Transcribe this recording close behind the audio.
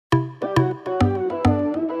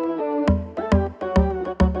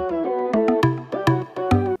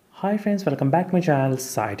Hi friends, welcome back to my channel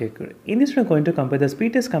saitechguruu. In this video, I'm going to compare the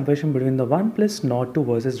speed test comparison between the Oneplus Nord 2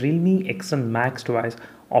 versus Realme X1 Max device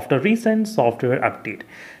after recent software update.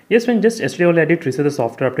 Yes friends, just yesterday only I did receive the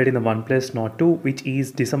software update in the Oneplus Nord 2, which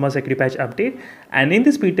is December security patch update. And in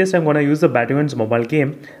this speed test, I'm going to use the Battlegrounds mobile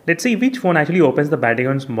game. Let's see which phone actually opens the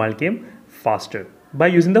Battlegrounds mobile game faster by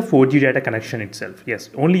using the 4G data connection itself.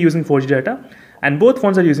 Yes, only using 4G data. And both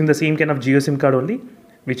phones are using the same kind of Geo SIM card only,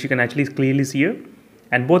 which you can actually clearly see here.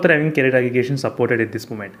 And both are having carrier aggregation supported at this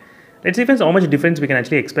moment. Let's see friends how much difference we can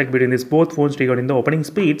actually expect between these both phones regarding the opening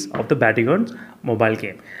speeds of the Battlegrounds mobile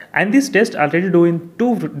game. And this test I'll try to do in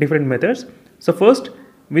two different methods. So first,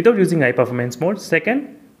 without using high performance mode.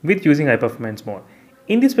 Second, with using high performance mode.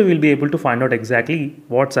 In this way, we'll be able to find out exactly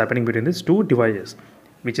what's happening between these two devices,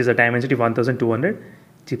 which is a Dimensity 1200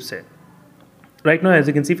 chipset. Right now, as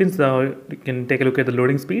you can see friends, you can take a look at the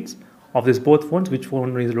loading speeds of these both phones, which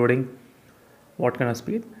phone is loading what kind of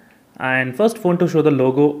speed. And first phone to show the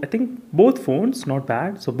logo, I think both phones not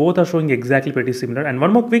bad, so both are showing exactly pretty similar. And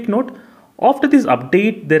one more quick note, after this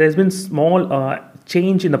update there has been small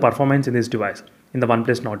change in the performance in this device, in the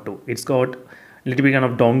OnePlus Nord 2. It's got a little bit kind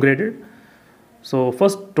of downgraded. So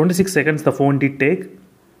first 26 seconds the phone did take,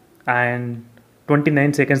 and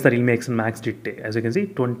 29 seconds the Realme X1 Max did take. As you can see,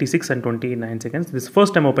 26 and 29 seconds. This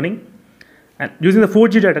first time opening and using the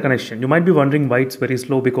 4G data connection. You might be wondering why it's very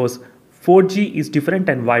slow, because 4G is different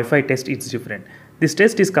and Wi-Fi test is different. This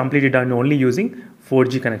test is completely done only using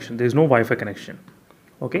 4G connection. There is no Wi-Fi connection.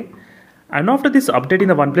 Okay. And after this update in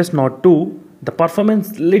the OnePlus Nord 2, the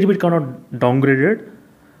performance little bit kind of downgraded.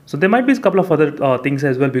 So there might be a couple of other things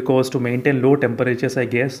as well, because to maintain low temperatures, I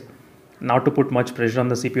guess, not to put much pressure on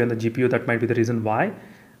the CPU and the GPU, that might be the reason why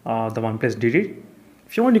the OnePlus did it.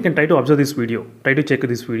 If you want, you can try to observe this video. Try to check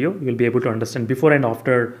this video. You will be able to understand before and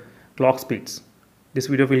after clock speeds. This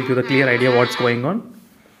video will give you a clear idea what's going on.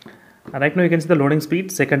 And right now you can see the loading speed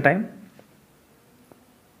second time.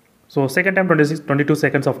 So second time 22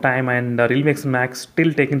 seconds of time, and Realme X1 Max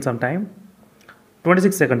still taking some time.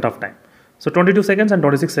 26 seconds of time. So 22 seconds and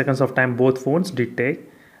 26 seconds of time both phones did take.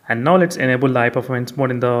 And now let's enable the high performance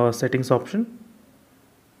mode in the settings option.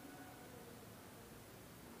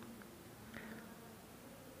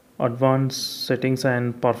 Advanced settings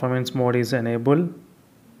and performance mode is enabled.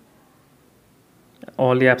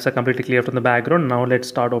 All the apps are completely clear from the background. Now let's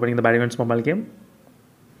start opening the Battlegrounds mobile game.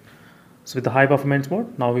 So with the high performance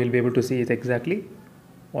mode, now we'll be able to see it exactly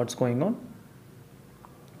what's going on.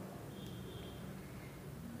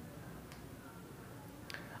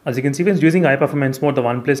 As you can see, when using high performance mode, the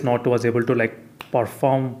OnePlus Nord 2 was able to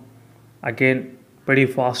perform again pretty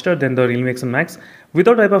faster than the Realme X1 Max.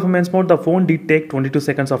 Without high performance mode, the phone did take 22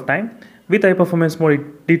 seconds of time. With high performance mode,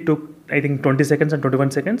 it did took I think 20 seconds and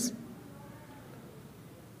 21 seconds.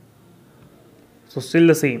 So still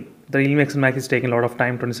the same. The Realme X1 Max is taking a lot of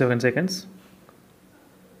time, 27 seconds.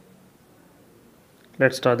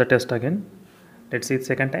 Let's start the test again. Let's see it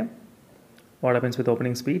second time. What happens with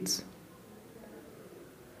opening speeds?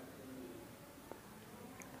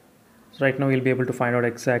 So right now we'll be able to find out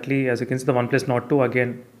exactly. As you can see, the OnePlus Nord 2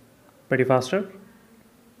 again pretty faster.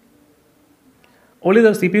 Only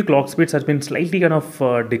the CPU clock speeds has been slightly kind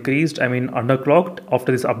of decreased, I mean underclocked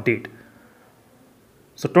after this update.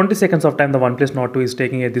 So 20 seconds of time the OnePlus Nord 2 is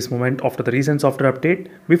taking at this moment after the recent software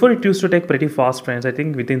update. Before it used to take pretty fast friends. I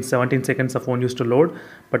think within 17 seconds the phone used to load,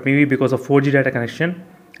 but maybe because of 4G data connection,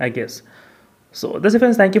 I guess. So that's it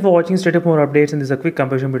friends, thank you for watching. Stay tuned for more updates, and this is a quick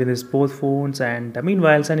comparison between these both phones. And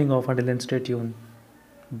meanwhile, signing off until then, stay tuned.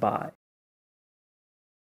 Bye.